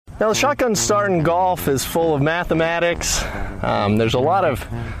Now, the shotgun start in golf is full of mathematics. There's a lot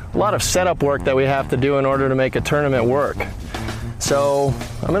of setup work that we have to do in order to make a tournament work. So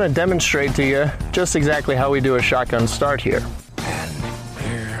I'm going to demonstrate to you just exactly how we do a shotgun start here. And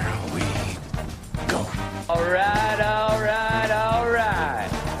here we go. All right, all right, all right.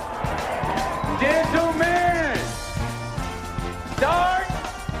 Gentlemen, start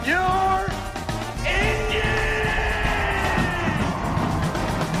your engine!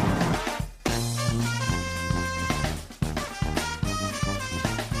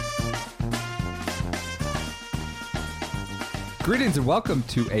 Greetings and welcome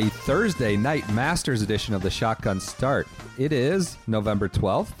to a Thursday night Masters edition of the Shotgun Start. It is November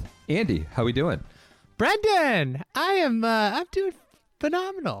 12th. Andy, how we doing? Brendan, I'm doing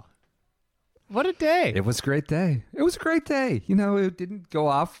phenomenal. What a day. It was a great day. It was a great day. You know, it didn't go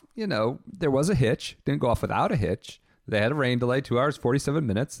off, there was a hitch. Didn't go off without a hitch. They had a rain delay, 2 hours, 47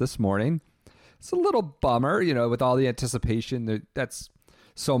 minutes this morning. It's a little bummer, with all the anticipation. That's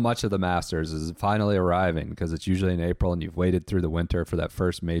so much of the Masters is finally arriving because it's usually in April and you've waited through the winter for that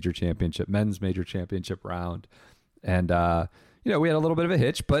first major championship, men's major championship round. And, we had a little bit of a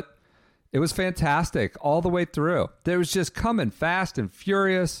hitch, but it was fantastic all the way through. It was just coming fast and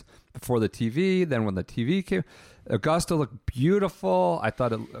furious before the TV. Then when the TV came, Augusta looked beautiful. I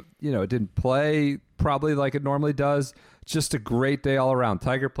thought it didn't play probably like it normally does. Just a great day all around.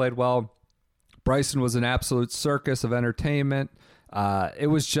 Tiger played well. Bryson was an absolute circus of entertainment. It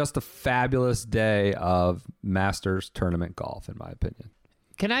was just a fabulous day of Masters tournament golf, in my opinion.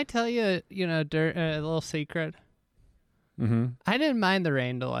 Can I tell you, a little secret? Mm-hmm. I didn't mind the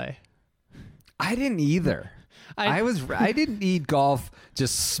rain delay. I didn't either. I didn't need golf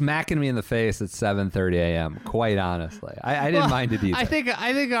just smacking me in the face at 7:30 a.m. Quite honestly, I didn't mind it either. I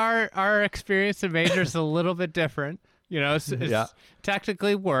think our experience in majors is a little bit different. It's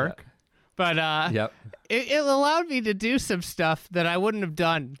technically work. Yeah. But it allowed me to do some stuff that I wouldn't have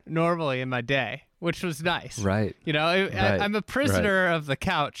done normally in my day, which was nice. Right. I'm a prisoner of the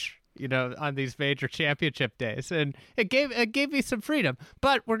couch, on these major championship days, and it gave me some freedom.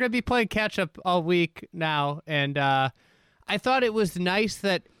 But we're going to be playing catch up all week now, and I thought it was nice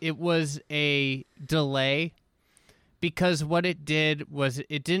that it was a delay. Because what it did was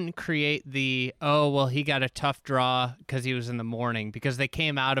it didn't create the, he got a tough draw because he was in the morning, because they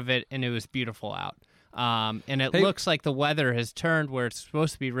came out of it and it was beautiful out. And it looks like the weather has turned where it's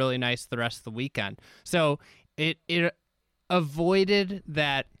supposed to be really nice the rest of the weekend. So it avoided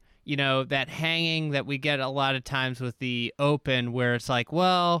that, that hanging that we get a lot of times with the Open where it's like,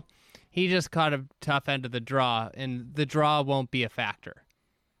 well, he just caught a tough end of the draw and the draw won't be a factor.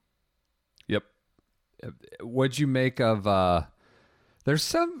 Yep. What'd you make of there's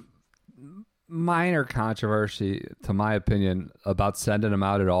some minor controversy, to my opinion, about sending him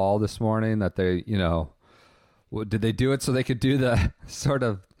out at all this morning, that they, did they do it so they could do the sort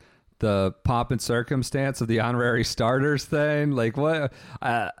of the pomp and circumstance of the honorary starters thing? Like what?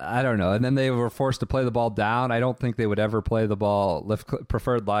 I don't know. And then they were forced to play the ball down. I don't think they would ever play the ball lift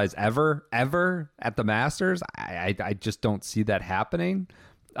preferred lies ever at the Masters. I just don't see that happening.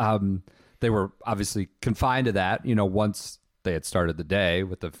 They were obviously confined to that, once they had started the day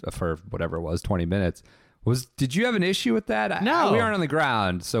for whatever it was, 20 minutes. Did you have an issue with that? No. We aren't on the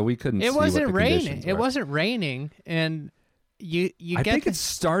ground, so we couldn't see what the conditions were. It wasn't raining, and I think it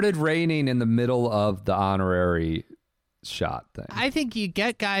started raining in the middle of the honorary shot thing. I think you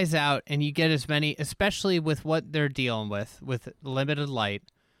get guys out, and you get as many, especially with what they're dealing with limited light,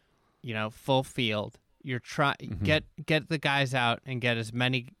 full field. You're get the guys out and get as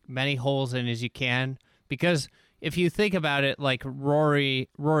many holes in as you can, because if you think about it, like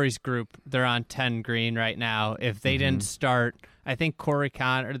Rory's group, they're on 10 green right now. If they didn't start, I think Corey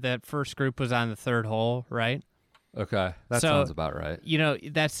Connor, that first group was on the third hole, right? Okay, that sounds about right.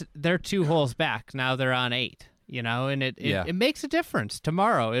 They're 2 holes back now. They're on 8. And it makes a difference.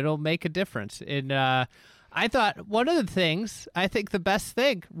 Tomorrow it'll make a difference. And I thought one of the things, I think the best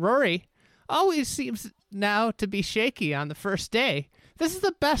thing, Rory always seems now to be shaky on the first day. This is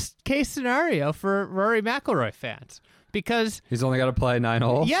the best case scenario for Rory McIlroy fans, because he's only got to play 9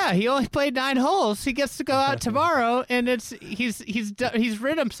 holes. Yeah, he only played 9 holes. He gets to go out tomorrow, and he's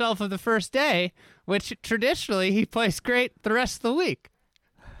rid himself of the first day, which traditionally he plays great the rest of the week.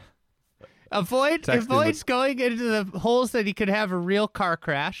 Avoids going into the holes that he could have a real car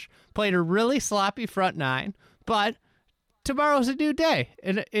crash. Played a really sloppy front 9, but tomorrow's a new day,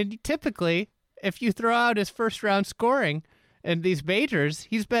 and typically, if you throw out his first round scoring in these majors,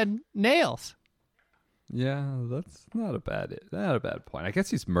 he's been nails. Yeah, that's not a bad point. I guess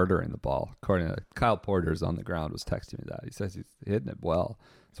he's murdering the ball. According to Kyle Porter's on the ground was texting me that. He says he's hitting it well.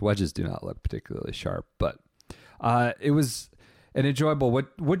 So wedges do not look particularly sharp, but it was an enjoyable.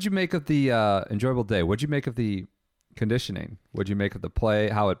 What'd you make of the enjoyable day? What'd you make of the conditioning? What'd you make of the play?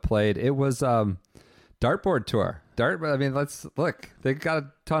 How it played? It was dartboard tour. I mean, let's look. They got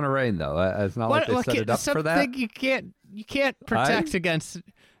a ton of rain though. It's not like they set it up for that. Something you can't protect against.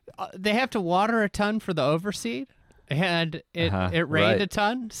 They have to water a ton for the overseed, and it rained a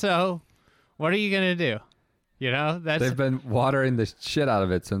ton. So, what are you gonna do? They've been watering the shit out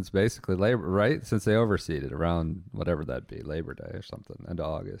of it since basically Labor, right? Since they overseeded around whatever that'd be, Labor Day or something, end of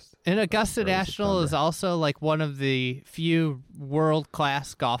August. And Augusta National is also like one of the few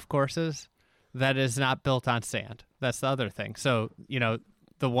world-class golf courses that is not built on sand. That's the other thing. So,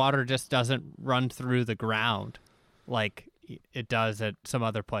 the water just doesn't run through the ground like it does at some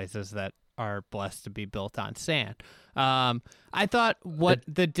other places that are blessed to be built on sand. I thought what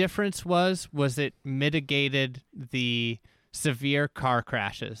the difference was it mitigated the severe car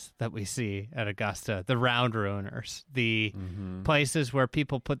crashes that we see at Augusta, the round ruiners, the places where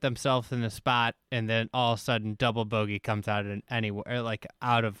people put themselves in a spot and then all of a sudden double bogey comes out of anywhere, like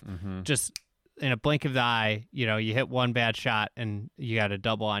out of just in a blink of the eye. You hit one bad shot and you got a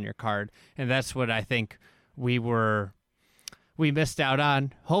double on your card. And that's what I think we missed out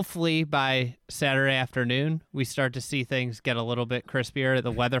on. Hopefully by Saturday afternoon, we start to see things get a little bit crispier.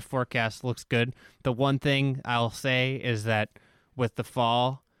 The weather forecast looks good. The one thing I'll say is that with the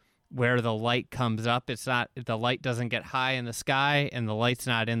fall, where the light comes up, the light doesn't get high in the sky, and the light's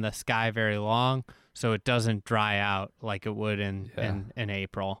not in the sky very long, so it doesn't dry out like it would in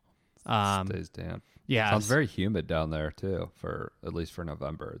April. Stays damp. Yeah, sounds very humid down there too. At least for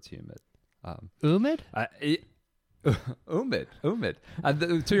November, it's humid. Humid. Humid.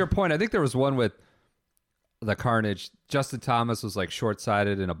 To your point, I think there was one with the carnage. Justin Thomas was like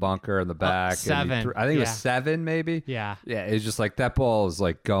short-sighted in a bunker in the back. 7. I think it was 7, maybe. Yeah. Yeah, it's just like that ball is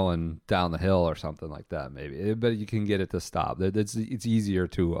like going down the hill or something like that, maybe. But you can get it to stop. It's easier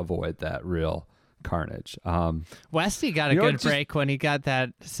to avoid that real carnage. Westy got a good break when he got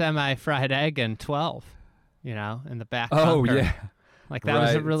that semi-fried egg in 12, in the back bunker. Oh, yeah. Like that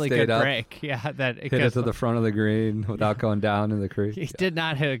was a really good break. Yeah, that hit it to the front of the green without going down in the creek. He did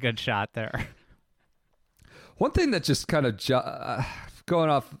not hit a good shot there. One thing that just kind of going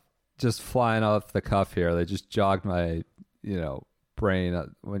off, just flying off the cuff here, they just jogged my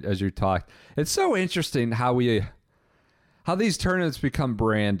brain as you talked. It's so interesting how these tournaments become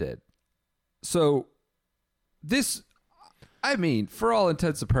branded. So this, I mean, for all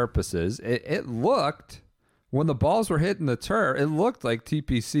intents and purposes, it looked. When the balls were hitting the turf, it looked like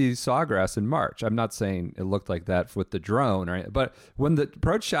TPC Sawgrass in March. I'm not saying it looked like that with the drone, or anything, but when the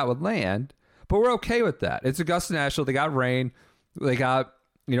approach shot would land, but we're okay with that. It's Augusta National. They got rain. They got,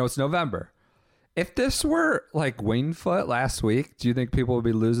 it's November. If this were like Winged Foot last week, do you think people would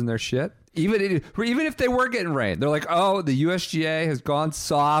be losing their shit? Even if they were getting rain, they're like, oh, the USGA has gone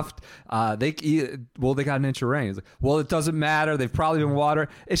soft. They got an inch of rain. It's like, well, it doesn't matter. They've probably been watering.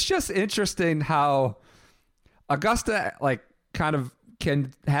 It's just interesting how Augusta kind of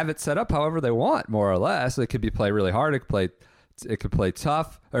can have it set up however they want, more or less. It could be play really hard. It could play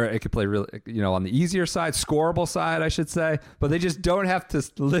tough, or it could play really, on the easier side, scoreable side, I should say. But they just don't have to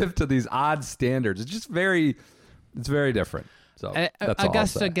live to these odd standards. It's very different. So that's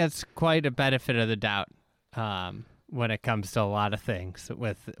Augusta gets quite a benefit of the doubt when it comes to a lot of things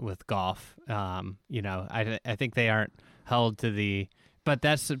with golf. I think they aren't held to the. But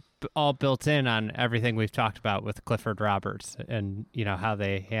that's all built in on everything we've talked about with Clifford Roberts and, how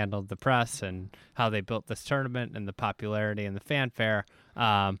they handled the press and how they built this tournament and the popularity and the fanfare.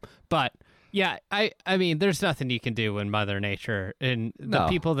 But yeah, I mean, there's nothing you can do when Mother Nature and the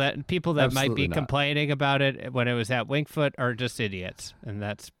people that might be complaining about it when it was at Winged Foot are just idiots. And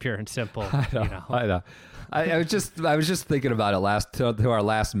that's pure and simple. I know. I was just thinking about it to our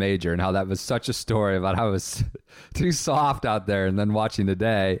last major and how that was such a story about how it was too soft out there, and then watching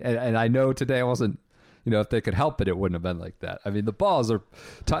today. And I know today wasn't, if they could help it, it wouldn't have been like that. I mean, the balls are,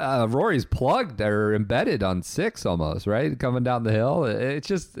 Rory's plugged, they're embedded on 6 almost, right? Coming down the hill. It's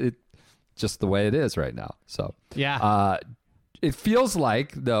just the way it is right now. So yeah, it feels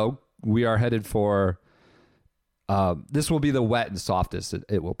like though we are headed for. This will be the wet and softest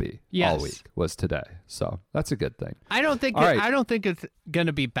it will be all week was today. So that's a good thing. I don't think it's going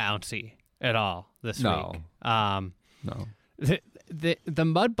to be bouncy at all this week. No. The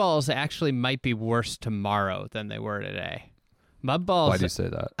mud balls actually might be worse tomorrow than they were today. Mud balls. Why do you say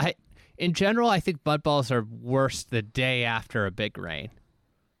that? In general, I think mud balls are worse the day after a big rain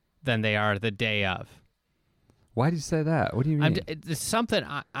than they are the day of. Why do you say that? What do you mean? It's something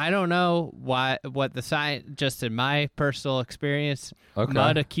I don't know what the science. Just in my personal experience,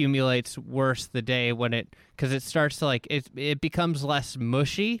 mud accumulates worse the day because it starts to it becomes less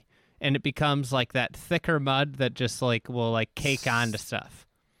mushy and it becomes like that thicker mud that just will cake onto stuff.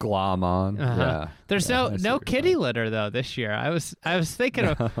 Glom on. Yeah. There's no kitty litter though this year. I was thinking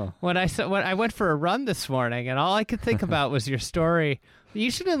of when I went for a run this morning, and all I could think about was your story. You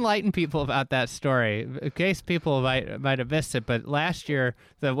should enlighten people about that story in case people might have missed it. But last year,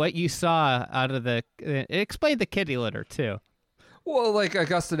 what you saw out of it explained the kitty litter too. Well,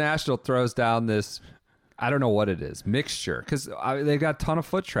 Augusta National throws down this, I don't know what it is, mixture, because they got a ton of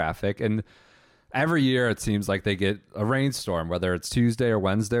foot traffic, and every year it seems like they get a rainstorm, whether it's Tuesday or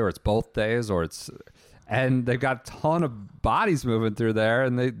Wednesday, or it's both days, and they've got a ton of bodies moving through there,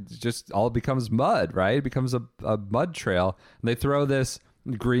 and they just all becomes mud, right? It becomes a mud trail. And they throw this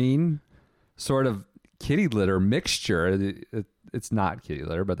green sort of kitty litter mixture. It's not kitty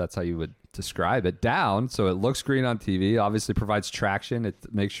litter, but that's how you would describe it, down. So it looks green on TV, obviously provides traction. It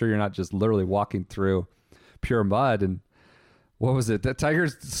makes sure you're not just literally walking through pure mud. And what was it? The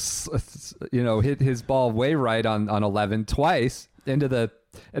Tigers, hit his ball way right on 11 twice and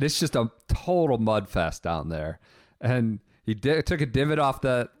it's just a total mud fest down there. And he took a divot off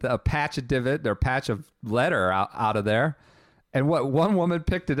the patch of divot, or patch of letter out of there. And one woman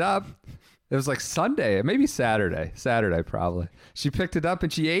picked it up. It was like Sunday, maybe Saturday probably. She picked it up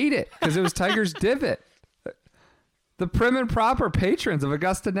and she ate it because it was Tiger's divot. The prim and proper patrons of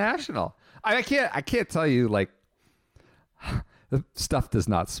Augusta National. I can't tell you, the stuff does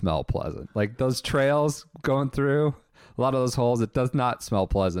not smell pleasant. Like those trails going through a lot of those holes, it does not smell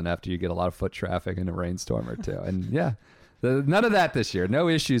pleasant after you get a lot of foot traffic in a rainstorm or two. And yeah, none of that this year. No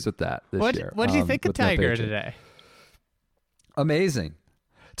issues with that this year. What do you think of Tiger today? Amazing.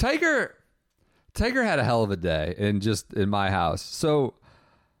 Tiger had a hell of a day in my house. So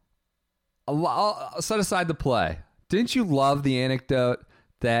I'll set aside the play. Didn't you love the anecdote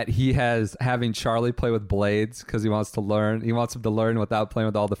that he has having Charlie play with blades because he wants to learn? He wants him to learn without playing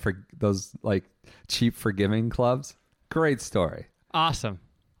with all those cheap forgiving clubs. Great story. Awesome.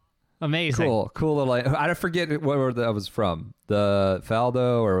 Amazing. Cool little. I forget where that was from. The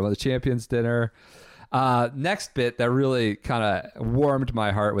Faldo or the Champions Dinner. Next bit that really kind of warmed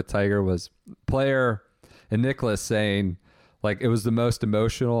my heart with Tiger was Player and Nicholas saying it was the most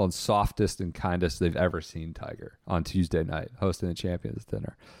emotional and softest and kindest they've ever seen Tiger on Tuesday night hosting the Champions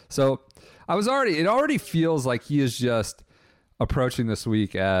Dinner. So it already feels like he is just approaching this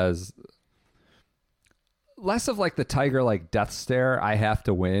week as less of the Tiger death stare, I have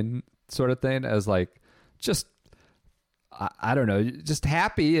to win sort of thing, as just I don't know, just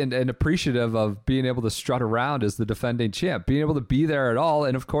happy and appreciative of being able to strut around as the defending champ, being able to be there at all.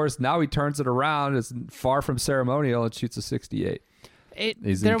 And of course, now he turns it around. It's far from ceremonial and shoots a 68.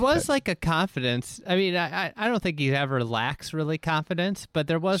 There was a confidence. I mean, I don't think he ever lacks really confidence, but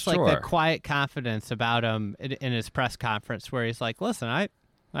there was the quiet confidence about him in his press conference where he's like, listen,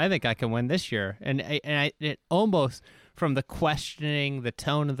 I think I can win this year. And it almost, from the questioning, the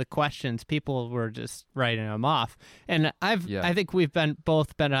tone of the questions, people were just writing him off. And I think we've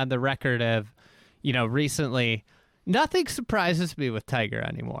both been on the record of, recently, nothing surprises me with Tiger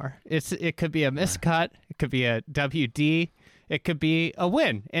anymore. It could be a miscut, it could be a WD, it could be a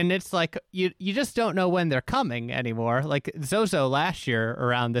win. And it's you just don't know when they're coming anymore. Like Zozo last year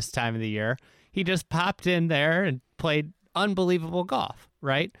around this time of the year, he just popped in there and played unbelievable golf,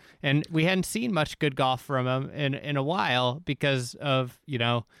 right? And we hadn't seen much good golf from him in a while because of,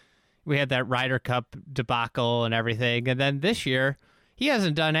 we had that Ryder Cup debacle and everything. And then this year, he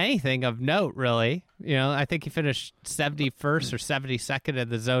hasn't done anything of note, really. I think he finished 71st or 72nd at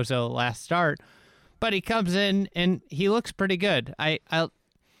the Zozo last start. But he comes in and he looks pretty good. I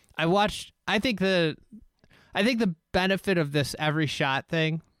watched, I think the benefit of this every shot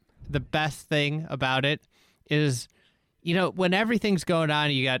thing, the best thing about it is, when everything's going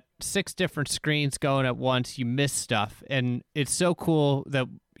on, you got 6 different screens going at once, you miss stuff. And it's so cool that,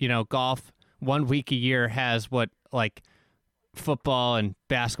 golf 1 week a year has what football and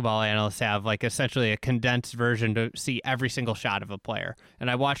basketball analysts have, essentially a condensed version to see every single shot of a player. And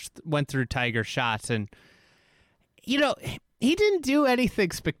I went through Tiger's shots, and, he didn't do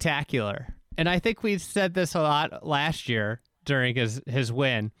anything spectacular. And I think we said this a lot last year during his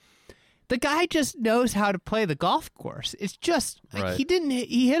win. The guy just knows how to play the golf course. It's just right.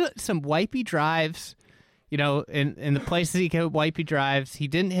 He hit some wipey drives, in the places he hit wipey drives. He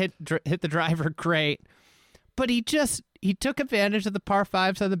didn't hit the driver great, but he took advantage of the par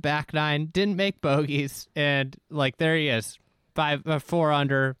 5s on the back nine, didn't make bogeys, and there he is, 4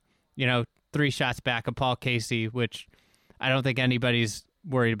 under, 3 shots back of Paul Casey, which I don't think anybody's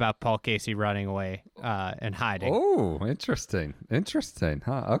worried about Paul Casey running away and hiding. Oh, interesting.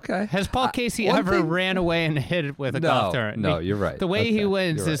 Huh, okay. Has Paul Casey ever ran away and hit it with a golf tournament? No, you're right. The way he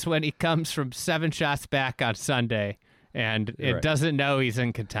wins you're is when he comes from 7 shots back on Sunday and You're right. doesn't know he's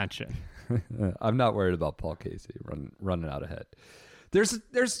in contention. I'm not worried about Paul Casey running out ahead.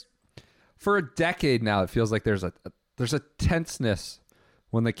 There's for a decade now, it feels like there's a tenseness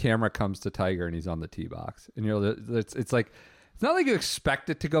when the camera comes to Tiger and he's on the tee box, and it's like, it's not like you expect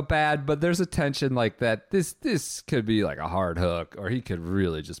it to go bad, but there's a tension like that. This could be like a hard hook, or he could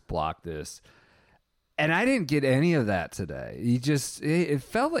really just block this. And I didn't get any of that today. It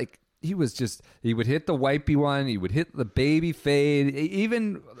felt like he would hit the wipey one, he would hit the baby fade,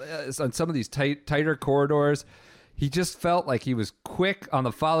 even on some of these tighter corridors. He just felt like he was quick on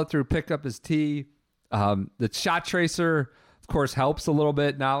the follow through, pick up his tee. The shot tracer, of course, helps a little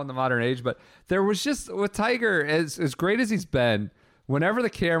bit now in the modern age, but there was just, with Tiger, as great as he's been, whenever the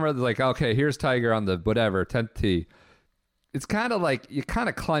camera is like, okay, here's Tiger on the whatever 10th tee, it's kind of like you kind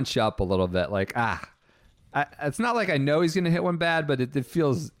of clench up a little bit, like it's not like I know he's going to hit one bad, but it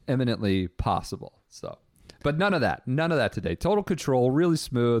feels eminently possible. So, but none of that today. Total control, really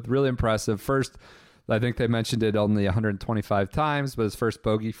smooth, really impressive. First, I think they mentioned it only 125 times, but his first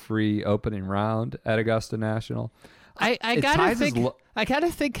bogey-free opening round at Augusta National. I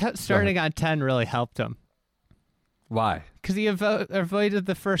gotta think starting on 10 really helped him. Why? Because he avoided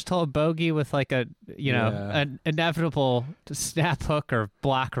the first hole bogey with like an inevitable snap hook or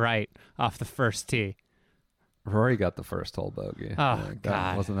block right off the first tee. Rory got the first hole bogey. Oh,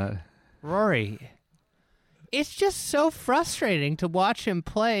 God. Wasn't that? Rory. It's just so frustrating to watch him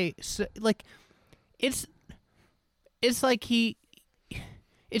play. So, like, it's like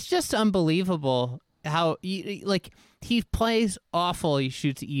it's just unbelievable how he plays awful, he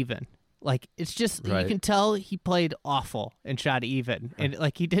shoots even. Like, it's just, right. You can tell he played awful and shot even. And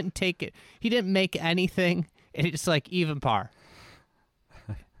like, he didn't make anything, and it's like even par.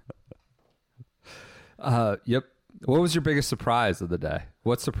 Yep. What was your biggest surprise of the day?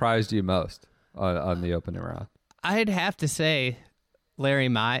 What surprised you most on the opening round? I'd have to say Larry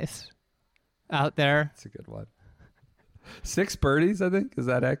Mize out there. That's a good one. 6 birdies, I think.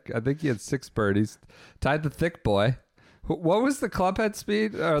 I think he had 6 birdies. Tied the thick boy. What was the club head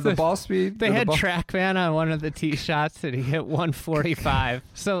speed or the ball speed? They had TrackMan on one of the tee shots and he hit 145.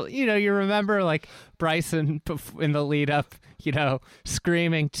 So, you remember like Bryson in the lead up,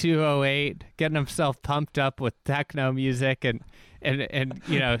 screaming 208, getting himself pumped up with techno music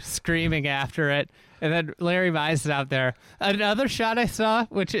and screaming after it. And then Larry Mize is out there. Another shot I saw,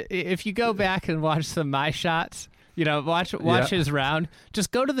 which if you go back and watch some of my shots, watch his round,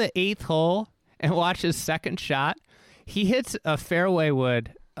 just go to the 8th hole and watch his second shot. He hits a fairway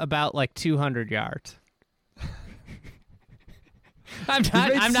wood about like 200 yards. I'm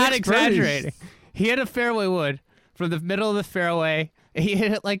not exaggerating. Birdies. He hit a fairway wood from the middle of the fairway. He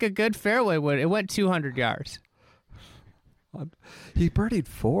hit it like a good fairway wood. It went 200 yards. He birdied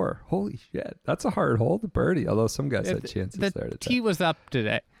 4. Holy shit. That's a hard hole to birdie, although some guys had chances there today. The tee was up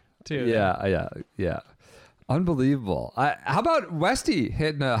today, too. Yeah. Unbelievable. How about Westy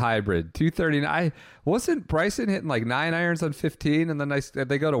hitting a hybrid 239? Wasn't Bryson hitting like 9 irons on 15, and then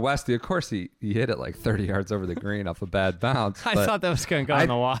they go to Westy. Of course, he hit it like 30 yards over the green off a bad bounce. I thought that was going to go in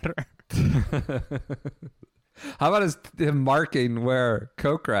the water. How about him marking where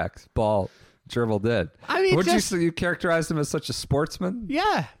Kokrak's ball dribbled in? I mean, you characterize him as such a sportsman?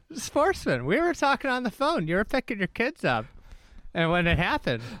 Yeah, sportsman. We were talking on the phone. You were picking your kids up. And when it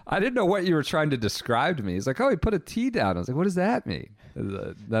happened, I didn't know what you were trying to describe to me. He's like, "Oh, he put a tee down." I was like, "What does that mean?"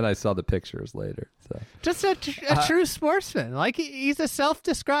 Then I saw the pictures later. So just a true sportsman. Like he's a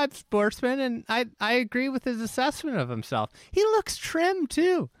self-described sportsman, and I agree with his assessment of himself. He looks trim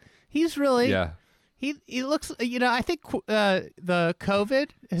too. He's really He looks. I think the COVID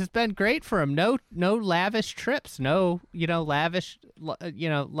has been great for him. No lavish trips. No lavish.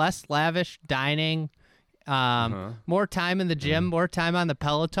 Less lavish dining. More time in the gym, more time on the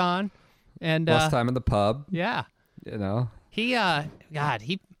Peloton, and less time in the pub. Yeah, he How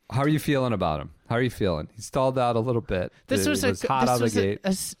are you feeling about him? How are you feeling? He stalled out a little bit. This was hot out of the gate.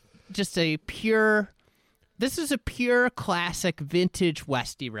 This is a pure classic vintage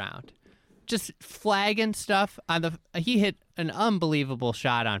Westy round. Just flagging stuff on the. He hit an unbelievable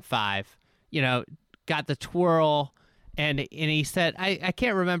shot on 5. Got the twirl. And he said, I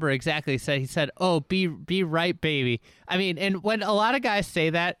can't remember exactly. He said, "Oh, be right, baby." I mean, and when a lot of guys say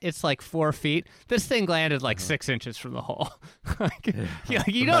that, it's like 4 feet. This thing landed like 6 inches from the hole.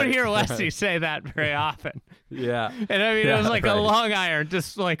 You don't hear Westy say that very often. Yeah. And I mean, it was like right. a long iron,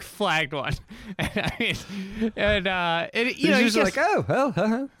 just like flagged one. And I mean, and He's usually like,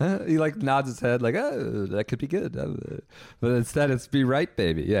 oh, well, he like nods his head like, oh, that could be good. But instead it's be right,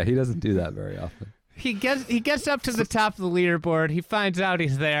 baby. Yeah, he doesn't do that very often. he gets up to the top of the leaderboard. He finds out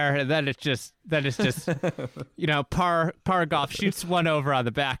he's there, and then it's just par golf. Shoots one over on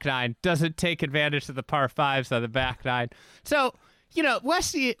the back nine. Doesn't take advantage of the par fives on the back nine. So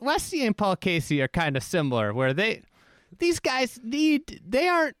Westy and Paul Casey are kind of similar, where these guys they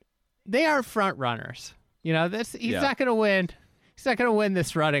aren't front runners. He's not going to win. He's not going to win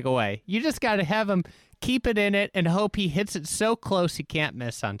this running away. You just got to have him keep it in it and hope he hits it so close he can't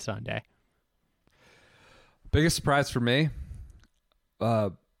miss on Sunday. Biggest surprise for me,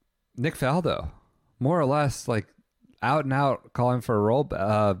 Nick Faldo, more or less like out and out calling for a roll,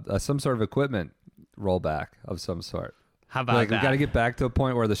 some sort of equipment rollback of some sort. How about that? We got to get back to a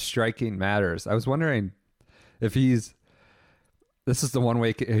point where the striking matters. I was wondering if this is the 1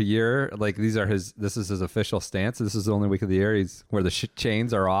 week a year, like this is his official stance. This is the only week of the year where the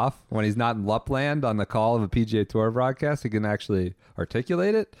chains are off. When he's not in Lapland on the call of a PGA Tour broadcast, he can actually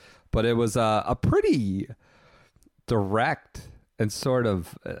articulate it. But it was a pretty direct and sort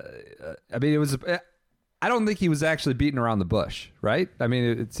of, it was, I don't think he was actually beating around the bush, right? I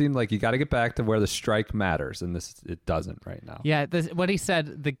mean, it seemed like you got to get back to where the strike matters, and it doesn't right now. Yeah, what he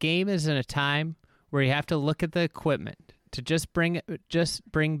said, the game is in a time where you have to look at the equipment to just bring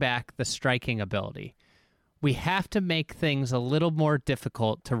back the striking ability. We have to make things a little more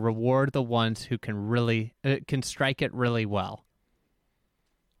difficult to reward the ones who can strike it really well.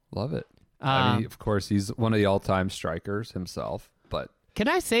 Love it. I mean, of course, he's one of the all-time strikers himself, but can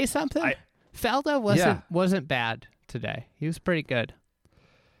I say something? Faldo wasn't bad today. He was pretty good.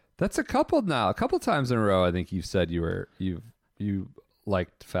 That's a couple times in a row. I think you've said you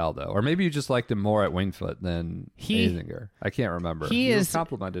liked Faldo, or maybe you just liked him more at Winged Foot than Azinger. I can't remember. You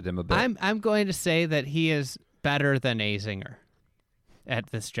complimented him a bit. I'm going to say that he is better than Azinger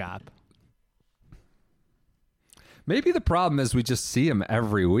at this job. Maybe the problem is we just see him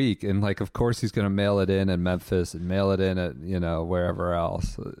every week, and like, of course, he's going to mail it in Memphis and mail it in at wherever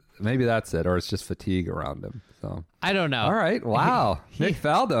else. Maybe that's it, or it's just fatigue around him. So I don't know. All right, wow, Nick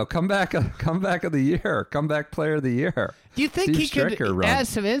Faldo, comeback of the year, comeback player of the year. Do you think Steve he could run. add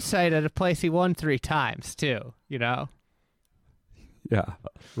some insight at a place he won 3 times too? Yeah,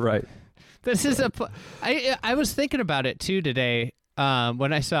 right. This is I was thinking about it too today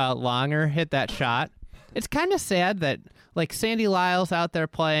when I saw Longer hit that shot. It's kind of sad that like Sandy Lyle's out there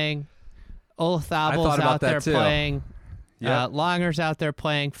playing, Olazabale's out there playing, Longer's out there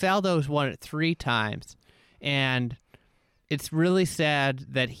playing. Faldo's won it 3 times, and it's really sad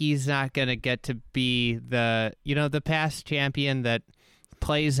that he's not going to get to be the past champion that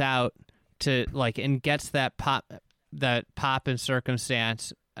plays out to like and gets that pop and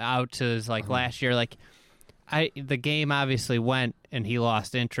circumstance out to his last year. Like the game obviously went and he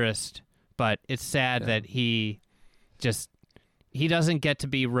lost interest. But it's sad that he doesn't get to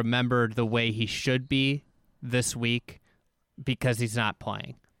be remembered the way he should be this week because he's not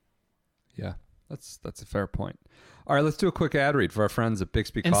playing. Yeah, that's a fair point. All right, let's do a quick ad read for our friends at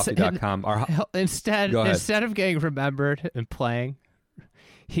BixbyCoffee.com. Instead of getting remembered and playing,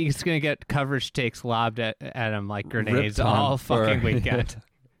 he's going to get coverage takes lobbed at him like grenades all fucking weekend.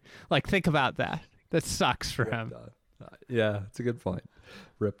 Like, think about that. That sucks for him. Yeah, it's a good point.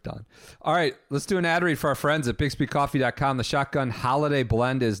 Ripped on. All right, let's do an ad read for our friends at BixbyCoffee.com. The Shotgun Holiday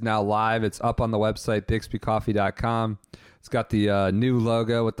Blend is now live. It's up on the website, BixbyCoffee.com. It's got the new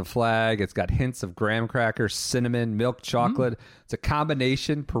logo with the flag. It's got hints of graham crackers, cinnamon, milk chocolate. It's a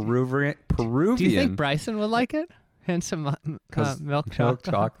combination Peruvian. Do you think Bryson would like it? Hints of milk chocolate? Milk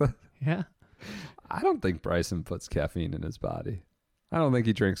chocolate? Yeah. I don't think Bryson puts caffeine in his body. I don't think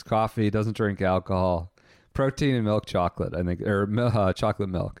he drinks coffee. He doesn't drink alcohol. Protein and milk chocolate, I think, or chocolate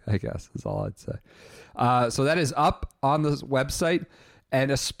milk, I guess, is all I'd say. So that is up on the website,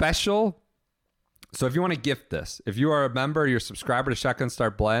 and a special. So if you want to gift this, if you are a member, you're a subscriber to Shotgun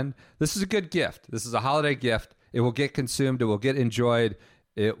Start Blend, this is a good gift. This is a holiday gift. It will get consumed. It will get enjoyed.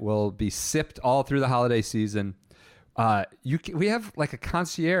 It will be sipped all through the holiday season. We have like a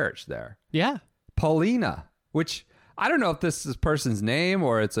concierge there. Yeah. Paulina, which I don't know if this is a person's name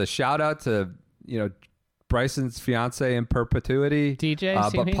or it's a shout out to, Bryson's fiance in perpetuity.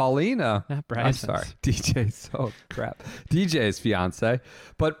 DJ's, but Paulina. Not Bryson's. I'm sorry. DJ's. Oh, crap. DJ's fiance.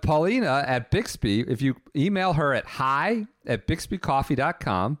 But Paulina at Bixby, if you email her at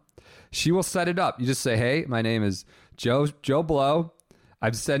hi@bixbycoffee.com, she will set it up. You just say, hey, my name is Joe Blow.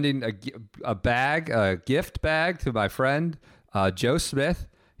 I'm sending a gift bag to my friend, Joe Smith.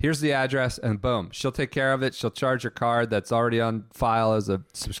 Here's the address, and boom, she'll take care of it. She'll charge your card that's already on file as a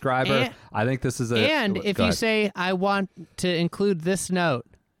subscriber. I think this is And if you say, I want to include this note.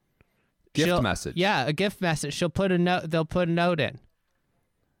 Gift message. Yeah, a gift message. She'll put a note. They'll put a note in.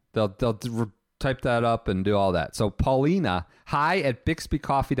 They'll type that up and do all that. So Paulina,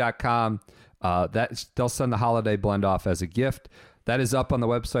 hi@bixbycoffee.com. They'll send the holiday blend off as a gift. That is up on the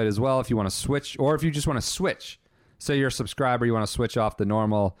website as well if you want to switch, or if you just want to switch. Say you're a subscriber, you want to switch off the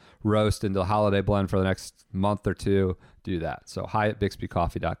normal roast into the holiday blend for the next month or two, do that. So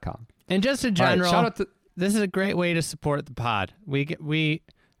hi@bixbycoffee.com. And just in general, shout out to, this is a great way to support the pod. We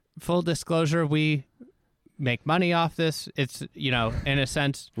full disclosure, we make money off this. It's, in a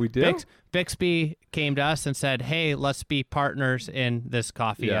sense, we do. Bixby came to us and said, hey, let's be partners in this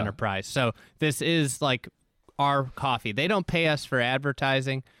coffee enterprise. So this is like our coffee. They don't pay us for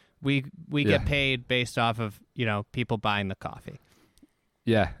advertising. We get paid based off of, people buying the coffee.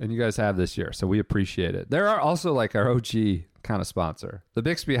 Yeah, and you guys have this year, so we appreciate it. There are also like our OG kind of sponsor. The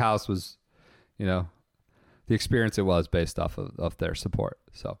Bixby House was, the experience it was based off of their support.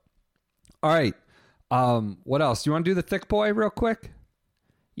 So, all right. What else? Do you want to do the thick boy real quick?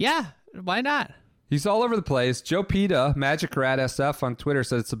 Yeah, why not? He's all over the place. Joe Pita, Magic Rat SF on Twitter,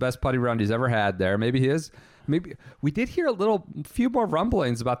 said it's the best putting round he's ever had there. Maybe he is. Maybe we did hear a few more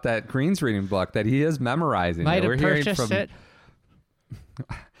rumblings about that greens reading book that he is memorizing. Might have purchased it.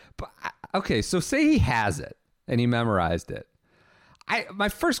 But, okay, so say he has it and he memorized it. My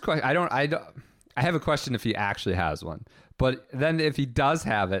first question, I have a question if he actually has one. But then if he does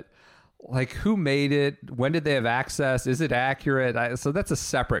have it, like who made it? When did they have access? Is it accurate? So that's a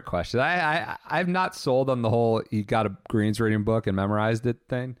separate question. I'm not sold on the whole he got a greens reading book and memorized it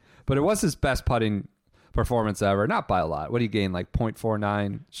thing. But it was his best putting performance ever, not by a lot. What did he gain? Like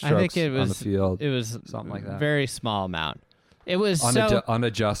 0.49 strokes I think it was, on the field. It was something like that. Very small amount. It was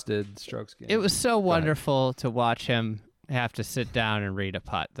unadjusted strokes gained. It was so wonderful to watch him have to sit down and read a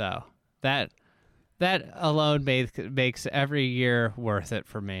putt, though. That alone makes every year worth it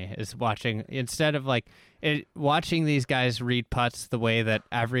for me. Is watching instead of watching these guys read putts the way that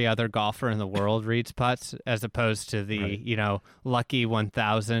every other golfer in the world reads putts, as opposed to the lucky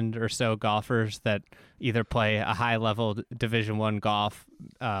 1,000 or so golfers that either play a high level Division I golf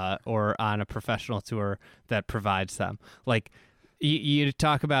or on a professional tour that provides them. Like you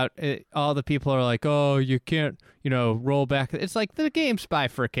talk about it, all the people are like, oh, you can't roll back. It's like the game's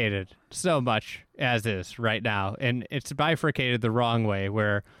bifurcated so much as is right now, and it's bifurcated the wrong way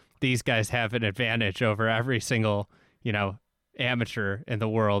where these guys have an advantage over every single, amateur in the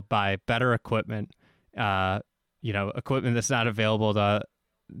world by better equipment, equipment that's not available to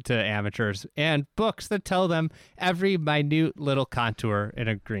amateurs, and books that tell them every minute little contour in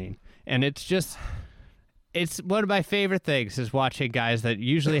a green. And it's one of my favorite things is watching guys that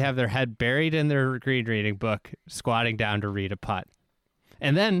usually have their head buried in their green reading book, squatting down to read a putt,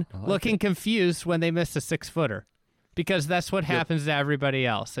 and then looking confused when they miss a 6-footer. Because that's what happens to everybody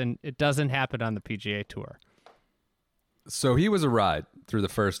else, and it doesn't happen on the PGA Tour. So he was a ride through the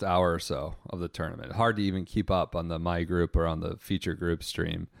first hour or so of the tournament. Hard to even keep up on the My Group or on the feature group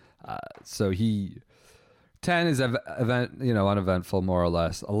stream. 10 is uneventful more or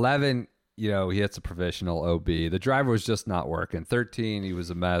less. 11, he hits a provisional OB. The driver was just not working. 13, he was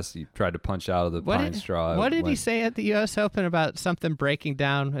a mess. He tried to punch out of the pine straw. What did he say at the U.S. Open about something breaking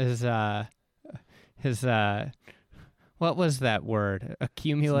down his what was that word?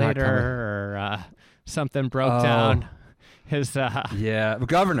 Accumulator or something broke down. His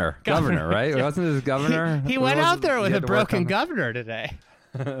governor, right? Yeah. Wasn't his governor? He went out there with a broken governor today.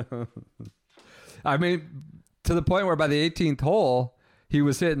 I mean, to the point where by the 18th hole, he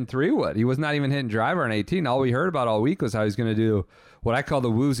was hitting 3-wood. He was not even hitting driver on 18. All we heard about all week was how he's going to do what I call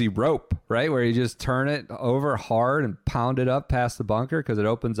the woozy rope, right? Where you just turn it over hard and pound it up past the bunker because it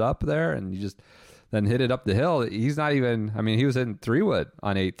opens up there, and you just then hit it up the hill. He's not even, he was hitting 3-wood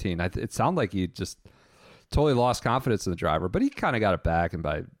on 18. It sounded like he just totally lost confidence in the driver, but he kind of got it back. And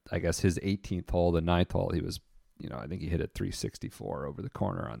by, I guess, his 18th hole, the 9th hole, he was, I think he hit it 364 over the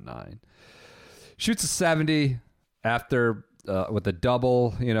corner on 9. Shoots a 70 after with a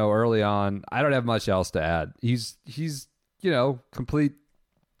double, early on. I don't have much else to add. He's complete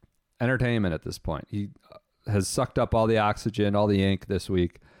entertainment at this point. He has sucked up all the oxygen, all the ink this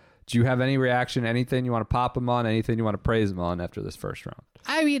week. Do you have any reaction, anything you want to pop him on, anything you want to praise him on after this first round?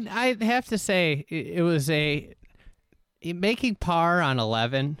 I have to say it was making par on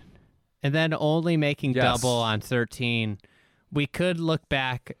 11 and then only making double on 13. We could look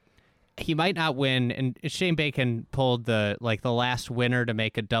back. he might not win. And Shane Bacon pulled the last winner to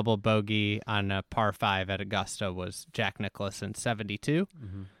make a double bogey on a par 5 at Augusta was Jack Nicklaus in 72.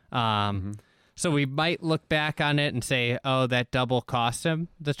 So we might look back on it and say, oh, that double cost him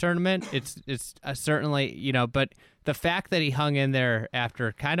the tournament. It's certainly, but the fact that he hung in there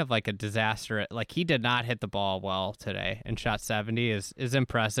after kind of like a disaster, like he did not hit the ball well today and shot 70 is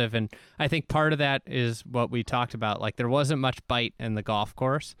impressive. And I think part of that is what we talked about. Like there wasn't much bite in the golf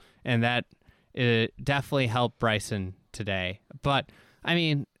course, and that it definitely helped Bryson today. But I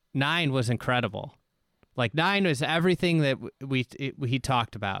mean, 9 was incredible. Like 9 was everything that he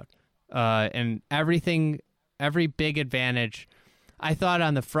talked about. And every big advantage, I thought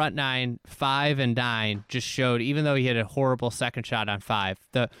on the front 9, 5 and 9 just showed, even though he had a horrible second shot on 5,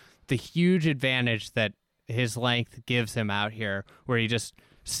 the huge advantage that his length gives him out here, where he just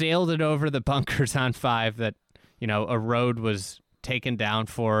sailed it over the bunkers on 5 that, a road was taken down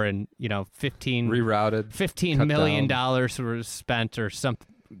for, and, rerouted, $15 million was spent, or some,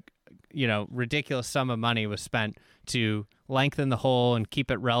 ridiculous sum of money was spent to lengthen the hole and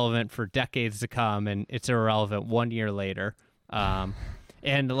keep it relevant for decades to come, and it's irrelevant 1 year later.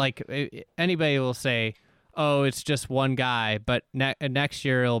 And like anybody will say, oh, it's just one guy, but next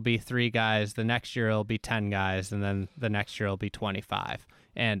year it'll be 3 guys, the next year it'll be 10 guys, and then the next year it'll be 25.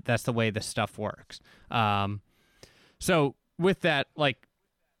 And that's the way this stuff works. So with that, like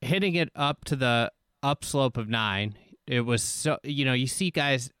hitting it up to the upslope of 9, it was so, you see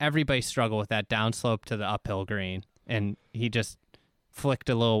guys, everybody struggle with that downslope to the uphill green. And he just flicked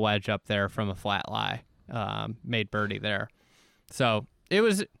a little wedge up there from a flat lie, made birdie there. So I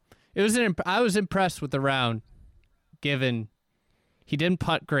was impressed with the round, given he didn't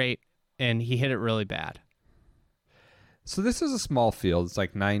putt great and he hit it really bad. So this is a small field. It's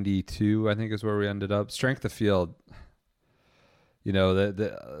like 92, I think, is where we ended up. Strength of field. Some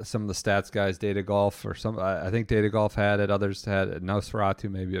of the stats guys, Data Golf, or I think Data Golf had it. Others had it. Nosferatu,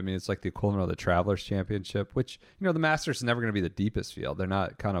 maybe. I mean, it's like the equivalent of the Travelers Championship, which, the Masters is never going to be the deepest field. They're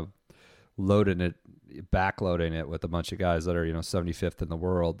not kind of backloading it with a bunch of guys that are, 75th in the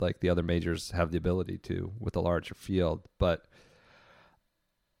world, like the other majors have the ability to with a larger field. But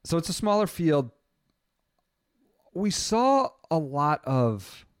so it's a smaller field. We saw a lot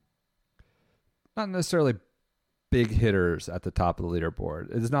of, not necessarily big hitters at the top of the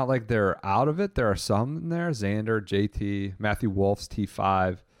leaderboard. It's not like they're out of it. There are some in there, Xander, JT, Matthew Wolf's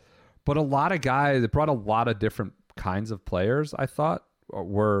T5, but a lot of guys that brought a lot of different kinds of players, I thought,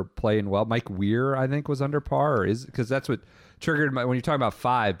 were playing well. Mike Weir, I think, was under par, because that's what triggered when you're talking about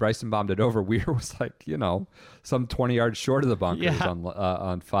 5, Bryson bombed it over. Weir was like, some 20 yards short of the bunkers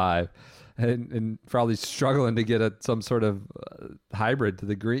on 5, and probably struggling to get some sort of hybrid to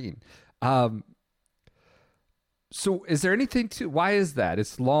the green. So is there anything why is that?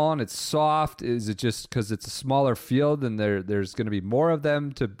 It's long, it's soft. Is it just because it's a smaller field and there's going to be more of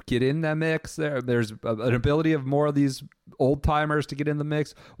them to get in that mix? There's an ability of more of these old timers to get in the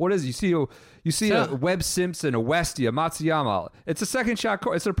mix. What is it? You see a Webb Simpson, a Westy, a Matsuyama. It's a second shot.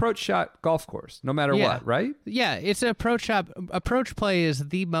 It's an approach shot golf course, no matter what, right? Yeah, it's an approach shot. Approach play is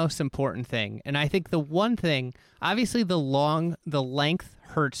the most important thing, and I think the one thing, obviously, the length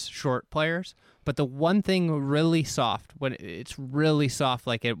hurts short players. But the one thing really soft, when it's really soft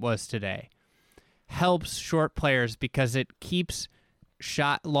like it was today, helps short players because it keeps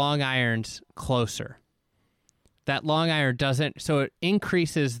long irons closer. That long iron doesn't, so it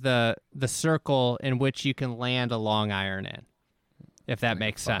increases the circle in which you can land a long iron in, if that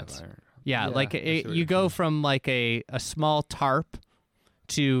makes sense. Yeah, like you go from like a small tarp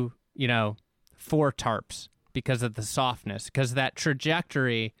to, 4 tarps because of the softness, because that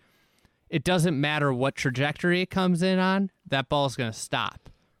trajectory, it doesn't matter what trajectory it comes in on, that ball's going to stop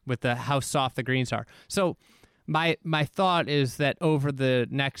with how soft the greens are. So my thought is that over the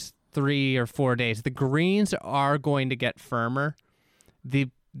next 3 or 4 days, the greens are going to get firmer. The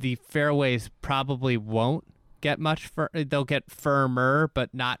fairways probably won't get much they'll get firmer,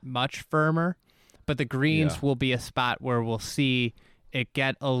 but not much firmer. But the greens will be a spot where we'll see it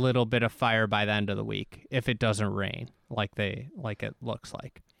get a little bit of fire by the end of the week if it doesn't rain like it looks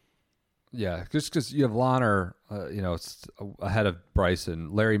like. Yeah, just because you have Lahner, it's ahead of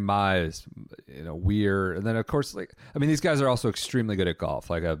Bryson, Larry Mize, Weir, and then of course, these guys are also extremely good at golf,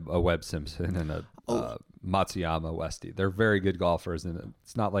 like a Webb Simpson and a Matsuyama, Westy. They're very good golfers, and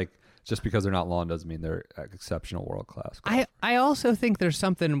it's not like just because they're not long doesn't mean they're exceptional world class. I also think there's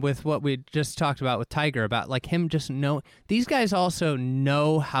something with what we just talked about with Tiger about like him just these guys also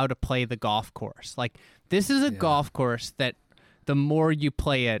know how to play the golf course. Like this is a golf course that the more you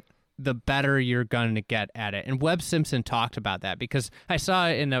play it, the better you're going to get at it. And Webb Simpson talked about that because I saw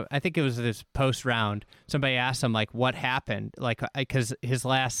I think it was this post round, somebody asked him like what happened, like because his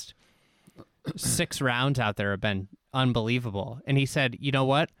last 6 rounds out there have been unbelievable. And he said, you know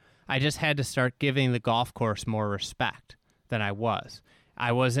what? I just had to start giving the golf course more respect than I was.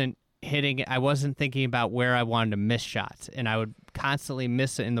 I wasn't thinking about where I wanted to miss shots, and I would constantly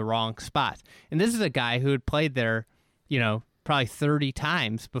miss it in the wrong spots. And this is a guy who had played there, probably 30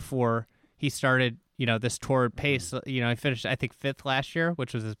 times before he started, this torrid pace. He finished, I think, 5th last year,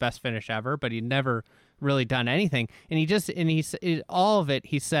 which was his best finish ever, but he'd never really done anything. And all of it,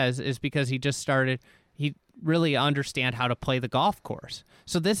 he says, is because he just started, he really understand how to play the golf course.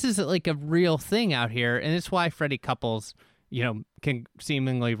 So this is like a real thing out here, and it's why Freddie Couples, can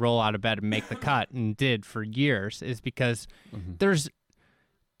seemingly roll out of bed and make the cut and did for years, is because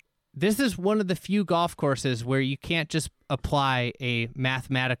this is one of the few golf courses where you can't just apply a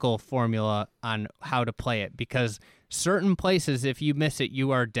mathematical formula on how to play it, because certain places, if you miss it,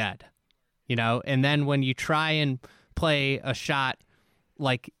 you are dead, and then when you try and play a shot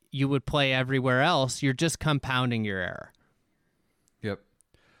like you would play everywhere else, you're just compounding your error. Yep.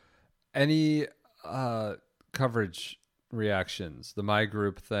 Any coverage reactions, the My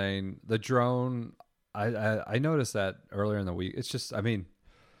Group thing, the drone, I noticed that earlier in the week. It's just,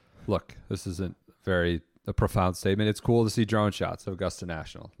 look, this isn't a profound statement. It's cool to see drone shots of Augusta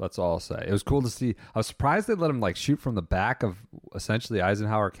National. That's all I'll say. It was cool to see. I was surprised they let him shoot from the back of essentially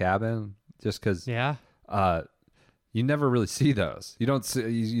Eisenhower Cabin, just because you never really see those. You don't see,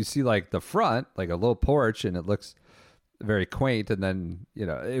 you see the front, a little porch, and it looks very quaint, and then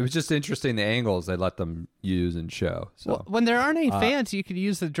it was just interesting the angles they let them use and show. So well, when there aren't any fans, you could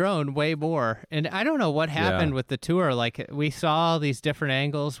use the drone way more. And I don't know what happened with the tour. We saw all these different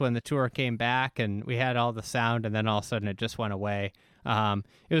angles when the tour came back, and we had all the sound, and then all of a sudden it just went away. It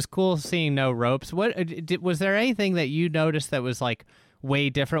was cool seeing no ropes. Was there anything that you noticed that was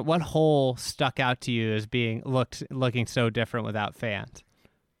way different? What hole stuck out to you as being looking so different without fans?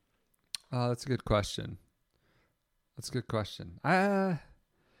 That's a good question.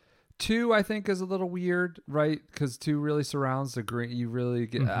 Two, I think, is a little weird, right? Because 2 really surrounds the green. You really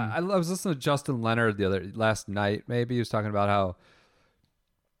get. I was listening to Justin Leonard last night. Maybe he was talking about how,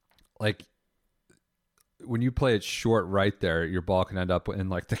 when you play it short right there, your ball can end up in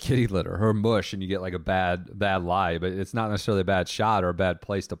the kitty litter or mush, and you get a bad lie. But it's not necessarily a bad shot or a bad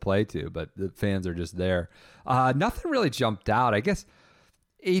place to play to. But the fans are just there. Nothing really jumped out, I guess.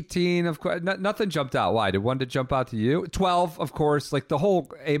 18, of course, nothing jumped out. Why? Did one jump out to you? 12, of course, the whole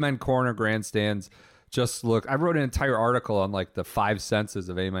Amen Corner grandstands just look. I wrote an entire article on the 5 senses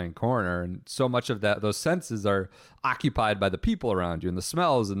of Amen Corner, and so much of those senses are occupied by the people around you and the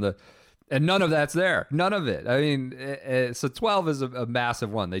smells and none of that's there. None of it. So 12 is a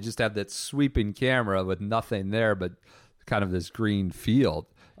massive one. They just have that sweeping camera with nothing there but kind of this green field.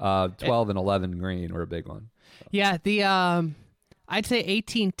 12 and 11 green were a big one. So. Yeah, I'd say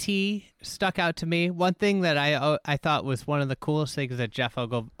 18T stuck out to me. One thing that I thought was one of the coolest things that Jeff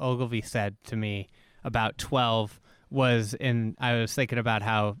Ogilvy said to me about 12 was, I was thinking about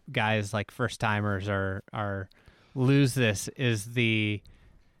how guys first timers are lose this, is the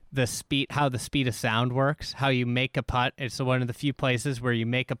speed, how the speed of sound works, how you make a putt. It's one of the few places where you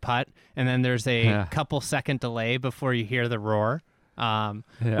make a putt and then there's a couple second delay before you hear the roar,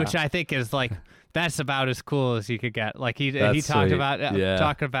 which I think is that's about as cool as you could get. He talked about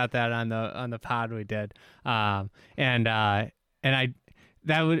talking about that on the pod we did, I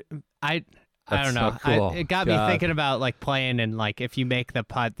don't know. So cool. It got me thinking about playing and if you make the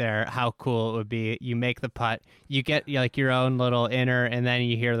putt there, how cool it would be. You make the putt, you get your own little inner, and then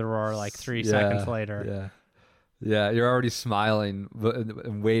you hear the roar 3 seconds later. Yeah, you're already smiling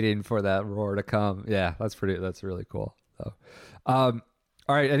and waiting for that roar to come. Yeah, that's really cool. So,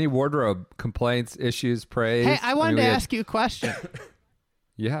 all right, any wardrobe complaints, issues, praise? Hey, I wanted to ask you a question.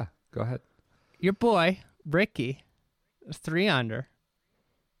 Yeah, go ahead. Your boy, Ricky, is 3 under.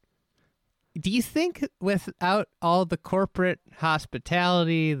 Do you think without all the corporate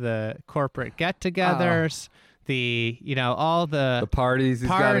hospitality, the corporate get-togethers, all the parties, and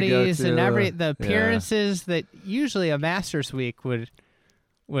the appearances that usually a Masters week would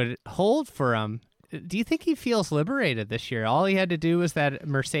hold for him, do you think he feels liberated this year? All he had to do was that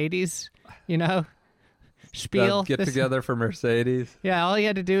Mercedes, spiel. Get together for Mercedes. Yeah, all he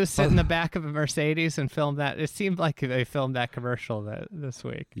had to do was sit in the back of a Mercedes and film that. It seemed like they filmed that commercial this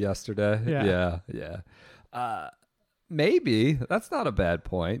week. Yesterday? Yeah. Maybe. That's not a bad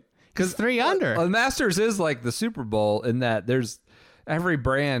point. Because 3 under. The Masters is like the Super Bowl in that there's every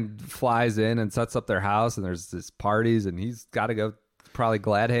brand flies in and sets up their house and there's this parties and he's got to go probably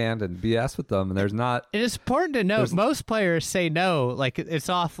glad hand and BS with them, and there's not. It is important to note most players say no, like it's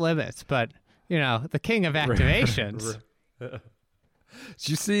off limits, but the king of activations. Did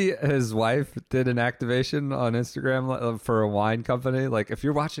you see his wife did an activation on Instagram for a wine company? Like, if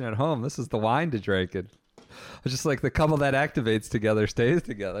you're watching at home, this is the wine to drink. And it's just like the couple that activates together stays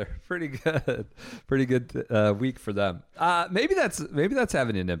together. Pretty good week for them. Maybe that's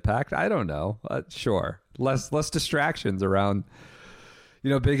having an impact. I don't know. Sure, less distractions around.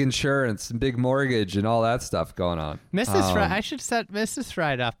 Big insurance and big mortgage and all that stuff going on. I should set Mrs.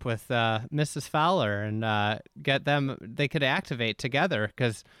 Fried up with Mrs. Fowler and get them. They could activate together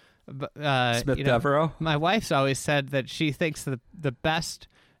because Smith Devereaux. My wife's always said that she thinks the best.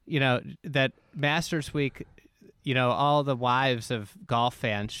 That Masters Week. All the wives of golf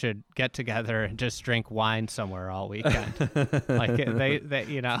fans should get together and just drink wine somewhere all weekend. Like they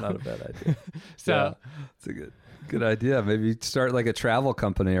It's not a bad idea. So yeah, it's a good idea. Maybe start like a travel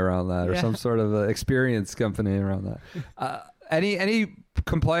company around that, or some sort of experience company around that. Any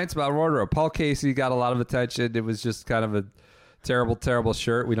complaints about wardrobe? Paul Casey got a lot of attention. It was just kind of a terrible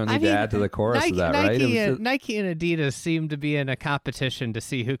shirt. We don't need to add to the chorus of that, right? Nike and Adidas seem to be in a competition to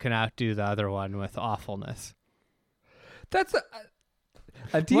see who can outdo the other one with awfulness. That's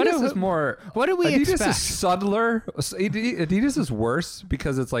Adidas is more. What do we Adidas expect? Is subtler. Adidas is worse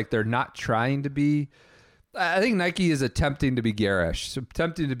because it's like they're not trying to be. I think Nike is attempting to be garish,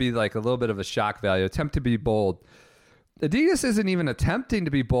 attempting to be like a little bit of a shock value, attempt to be bold. Adidas isn't even attempting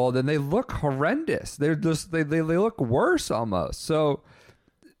to be bold, and they look horrendous. They're just they look worse almost. So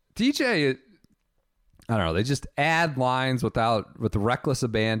DJ, I don't know. They just add lines with reckless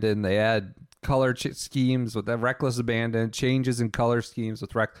abandon. They add color schemes with that reckless abandon, changes in color schemes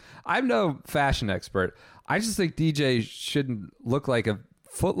with I'm no fashion expert. I just think DJ shouldn't look like a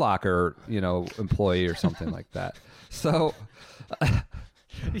Foot Locker, employee or something like that. So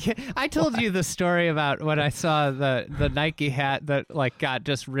Yeah, I told you the story about when I saw the Nike hat that got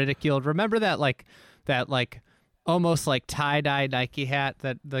just ridiculed. Remember that almost like tie-dye Nike hat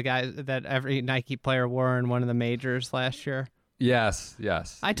that that every Nike player wore in one of the majors last year? Yes.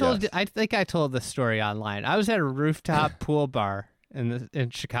 I think I told this story online. I was at a rooftop pool bar in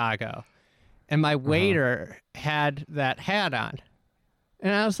Chicago, and my waiter had that hat on.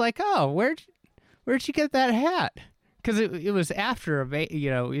 And I was like, "Oh, where'd you get that hat?" Because it was after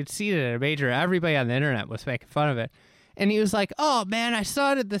we'd seen it at a major. Everybody on the internet was making fun of it, and he was like, "Oh man, I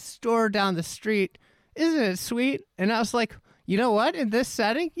saw it at the store down the street. Isn't it sweet?" And I was like, "You know what? In this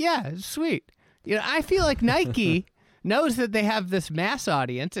setting, yeah, it's sweet." I feel like Nike knows that they have this mass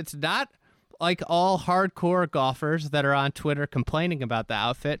audience. It's not like all hardcore golfers that are on Twitter complaining about the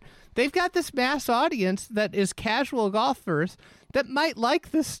outfit. They've got this mass audience that is casual golfers that might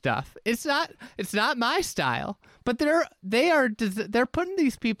like this stuff. It's not my style, but they're putting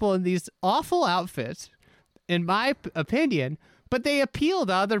these people in these awful outfits, in my opinion, but they appeal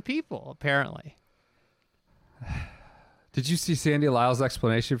to other people apparently. Did you see Sandy Lyle's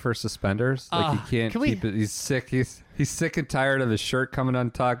explanation for suspenders? Like he can't keep it. He's sick. He's sick and tired of his shirt coming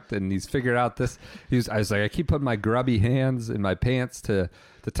untucked, and he's figured out this. I was like, I keep putting my grubby hands in my pants to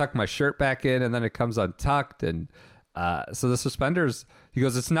tuck my shirt back in, and then it comes untucked. And so the suspenders, he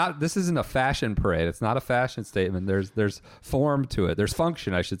goes, this isn't a fashion parade. It's not a fashion statement. There's form to it. There's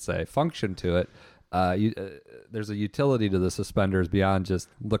function, I should say, function to it. There's a utility to the suspenders beyond just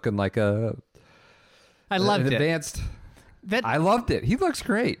looking like I loved it. Advanced. I loved it. He looks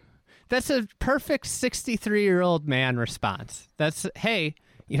great. That's a perfect 63-year-old man response. That's, hey,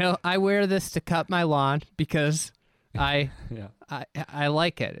 I wear this to cut my lawn because I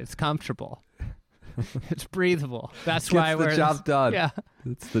like it. It's comfortable. It's breathable. That's why I wear the job done. Yeah.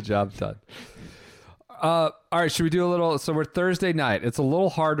 It's the job done. All right, should we do a little? So we're Thursday night. It's a little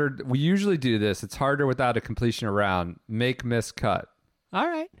harder. We usually do this. It's harder without a completion around. Make, miss, cut. All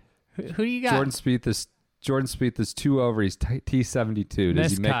right. Who do you got? Jordan Spieth is 2 over. He's T72.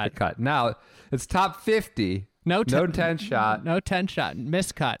 Does he make the cut? Now, it's top 50. No 10 shot. No 10 shot.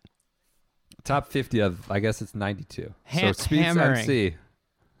 Miscut. Top 50 of, I guess it's 92. So Spieth's hammering. MC.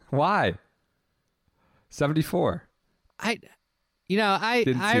 Why? 74. Didn't see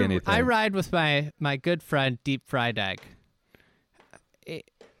anything. I ride with my good friend Deep Fried Egg.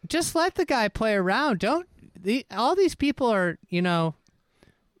 Just let the guy play around. All these people are,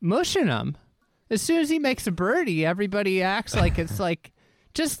 mushing him. As soon as he makes a birdie, everybody acts like it's like,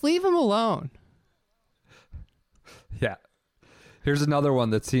 just leave him alone. Yeah. Here's another one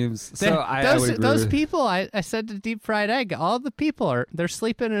that seems those people. I said to Deep Fried Egg, all the people they're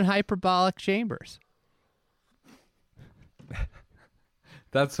sleeping in hyperbolic chambers.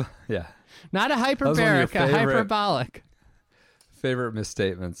 That's not a hyperbaric, a hyperbolic. Favorite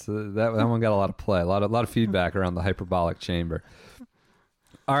misstatements. That one got a lot of play, a lot of feedback around the hyperbolic chamber.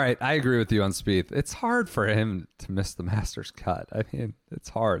 All right, I agree with you on Spieth. It's hard for him to miss the Masters cut. I mean, it's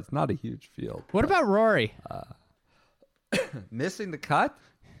hard. It's not a huge field. What about Rory? Missing the cut?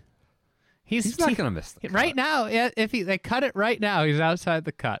 He's not going to miss the cut. Right now, if they cut it right now, he's outside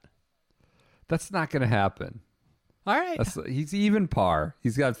the cut. That's not going to happen. All right. He's even par.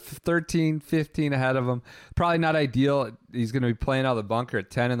 He's got 13, 15 ahead of him. Probably not ideal. He's going to be playing out of the bunker at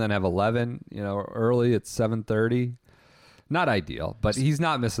 10 and then have 11, early at 7:30. Not ideal, but he's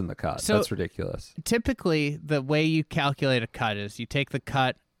not missing the cut. So, that's ridiculous. Typically, the way you calculate a cut is you take the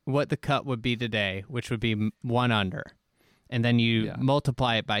cut, what the cut would be today, which would be 1 under, and then you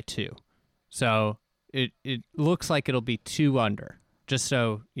multiply it by 2. So it looks like it'll be 2 under. Just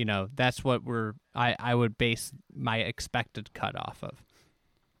so you know, that's what I would base my expected cut off of.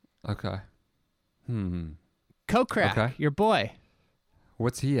 Okay. Kokrak, Okay. your boy,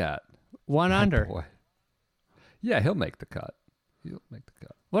 What's he at? 1 under. Boy. Yeah, he'll make the cut. He'll make the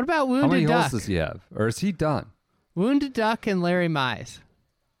cut. What about How Wounded many Duck? holes does he have? Or is he done? Wounded Duck and Larry Mize.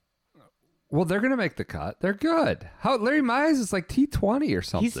 Well, they're going to make the cut. They're good. Larry Mize is like T20 or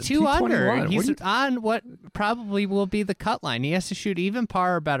something. He's 2 under. T21. He's on what probably will be the cut line. He has to shoot even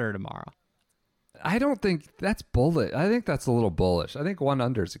par or better tomorrow. I don't think that's bullish. I think that's a little bullish. I think 1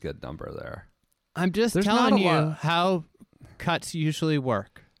 under is a good number there. I'm just There's telling not a you lot. how cuts usually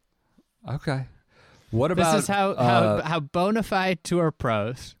work. Okay. What about This is how bona fide tour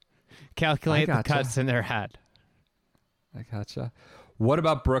pros calculate the gotcha. cuts in their head. I gotcha. What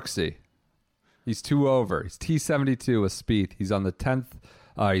about Brooksy? He's 2 over. He's T72 with Spieth. He's on the 10th.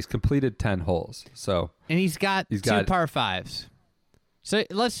 He's completed 10 holes. So And he's got 2 par 5s. So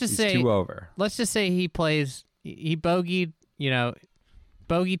let's just he's say 2 over. Let's just say he bogeyed,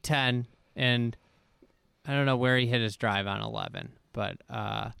 bogeyed 10, and I don't know where he hit his drive on 11, but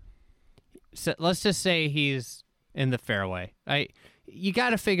so let's just say he's in the fairway. You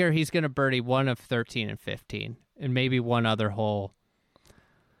got to figure he's going to birdie 1 of 13 and 15, and maybe 1 other hole.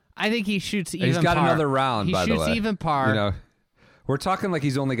 I think he shoots even par. He's got another round, by the way. He shoots even par. We're talking like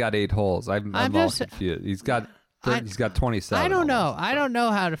he's only got 8 holes. I'm all just- confused. He's got 27. I don't know. holes, I don't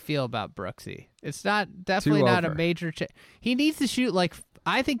know how to feel about Brooksy. It's definitely 2 not a over. major. He needs to shoot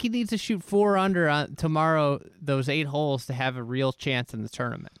I think he needs to shoot 4 under on tomorrow. Those 8 holes to have a real chance in the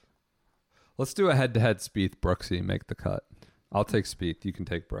tournament. Let's do a head-to-head Spieth Brooksy. Make the cut. I'll take Spieth. You can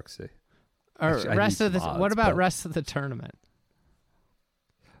take Brooksy. Or Actually, I rest need of the. some odds, What about but- rest of the tournament?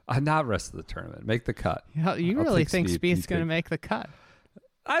 Not rest of the tournament. Make the cut. You I'll really take think Spieth. Spieth's You going to take- make the cut?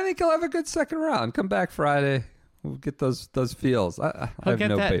 I think he'll have a good second round. Come back Friday. We'll get those feels. I have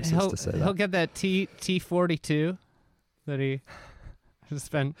no basis to say He'll that. get that T42 that he has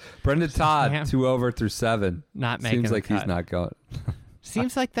been Brendan Todd, Damn. 2 over through 7. not making. Seems the like cut. he's not going.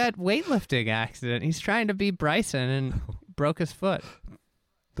 Seems like that weightlifting accident. He's trying to beat Bryson and broke his foot.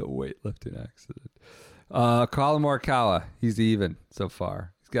 The weightlifting accident. Colin Morikawa, he's even so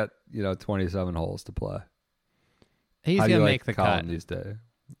far. He's got 27 holes to play. He's How do going you to like make the Colin cut. these days?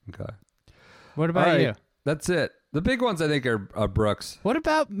 Okay. What about All right, you? That's it. The big ones I think are Brooks. What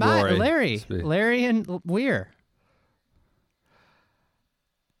about Rory, Larry? Spieth. Larry and Weir.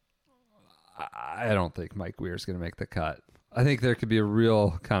 I don't think Mike Weir's going to make the cut. I think there could be a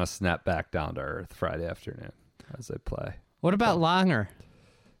real kind of snap back down to earth Friday afternoon as they play. What about Longer?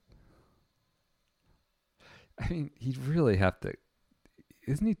 I mean, he'd really have to.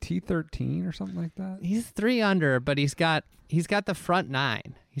 Isn't he T13 or something like that? He's 3 under, but he's got the front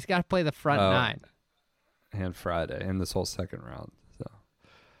 9. He's got to play the front 9. And Friday and this whole second round. So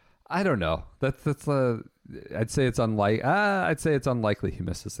I don't know. That's I'd say it's unlikely he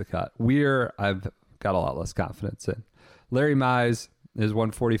misses the cut. Weir, I've got a lot less confidence in. Larry Mize, his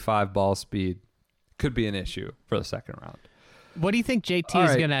 145 ball speed could be an issue for the second round. What do you think JT All is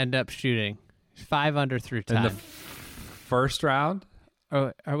right. going to end up shooting? 5 under through 10. In the first round?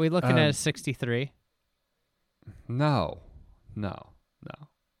 Are we looking at a 63? No.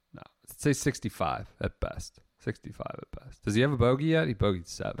 Let's say 65 at best. 65 at best. Does he have a bogey yet? He bogeyed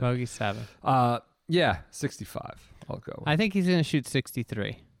 7. Bogey 7. Yeah, 65. I'll go with. I think he's going to shoot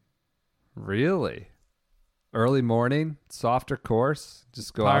 63. Really? Early morning, softer course.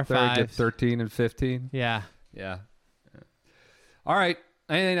 Just go Par out there and get fives. 13 and 15. Yeah. Yeah. All right.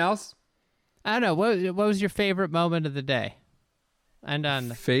 Anything else? I don't know. What was your favorite moment of the day? And on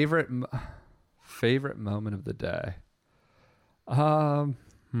Favorite moment of the day. That's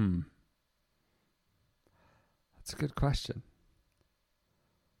a good question.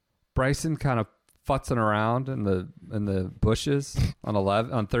 Bryson kind of futzing around in the bushes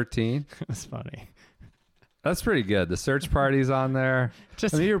on 13. it was funny. That's pretty good. The search party's on there.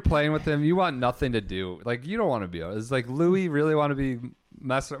 Just- I mean, you're playing with him. You want nothing to do. Like, you don't want to be. It's like Louis really want to be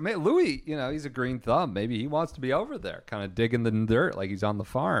messing. I mean, Louis, he's a green thumb. Maybe he wants to be over there, kind of digging the dirt like he's on the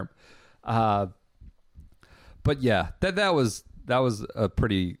farm. But yeah, that was a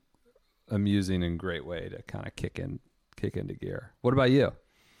pretty amusing and great way to kind of kick into gear. What about you?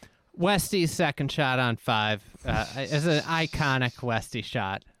 Westy's second shot on 5 is an iconic Westy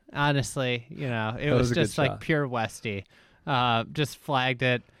shot. Honestly, it was a good just like shot. pure Westy. Just flagged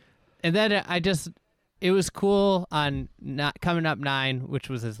it. And then it was cool on not coming up 9, which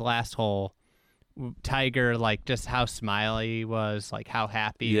was his last hole. Tiger, like just how smiley he was, like how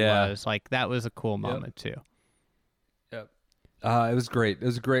happy he was. Like that was a cool moment too. Yep. It was great. It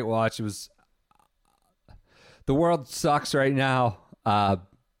was a great watch. The world sucks right now.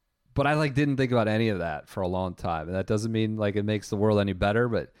 But I didn't think about any of that for a long time. And that doesn't mean it makes the world any better,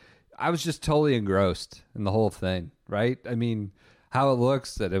 but I was just totally engrossed in the whole thing, right? I mean, how it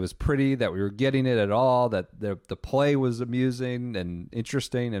looks, that it was pretty, that we were getting it at all, that the play was amusing and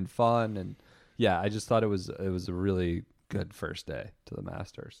interesting and fun. And yeah, I just thought it was a really good first day to the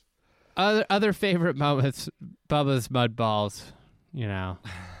Masters. Other favorite moments, Bubba's mud balls,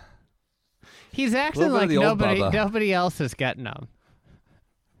 He's acting like nobody else is getting them.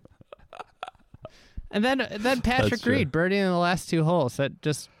 And then Patrick Reed birdieing in the last 2 holes. That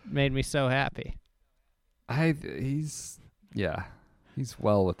just made me so happy. He's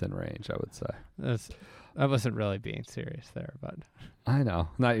well within range, I would say. I wasn't really being serious there, but I know.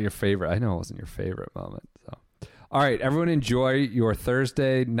 Not your favorite. I know it wasn't your favorite moment. So, all right, everyone, enjoy your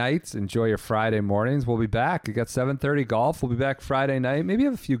Thursday nights. Enjoy your Friday mornings. We'll be back. We got 7:30 golf. We'll be back Friday night. Maybe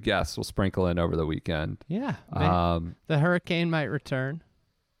have a few guests we'll sprinkle in over the weekend. Yeah. The hurricane might return.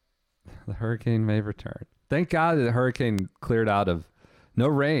 The hurricane may return. Thank God the hurricane cleared out of no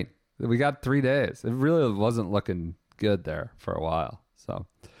rain. We got 3 days. It really wasn't looking good there for a while. So,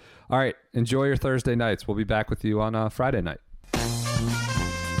 all right, enjoy your Thursday nights. We'll be back with you on Friday night.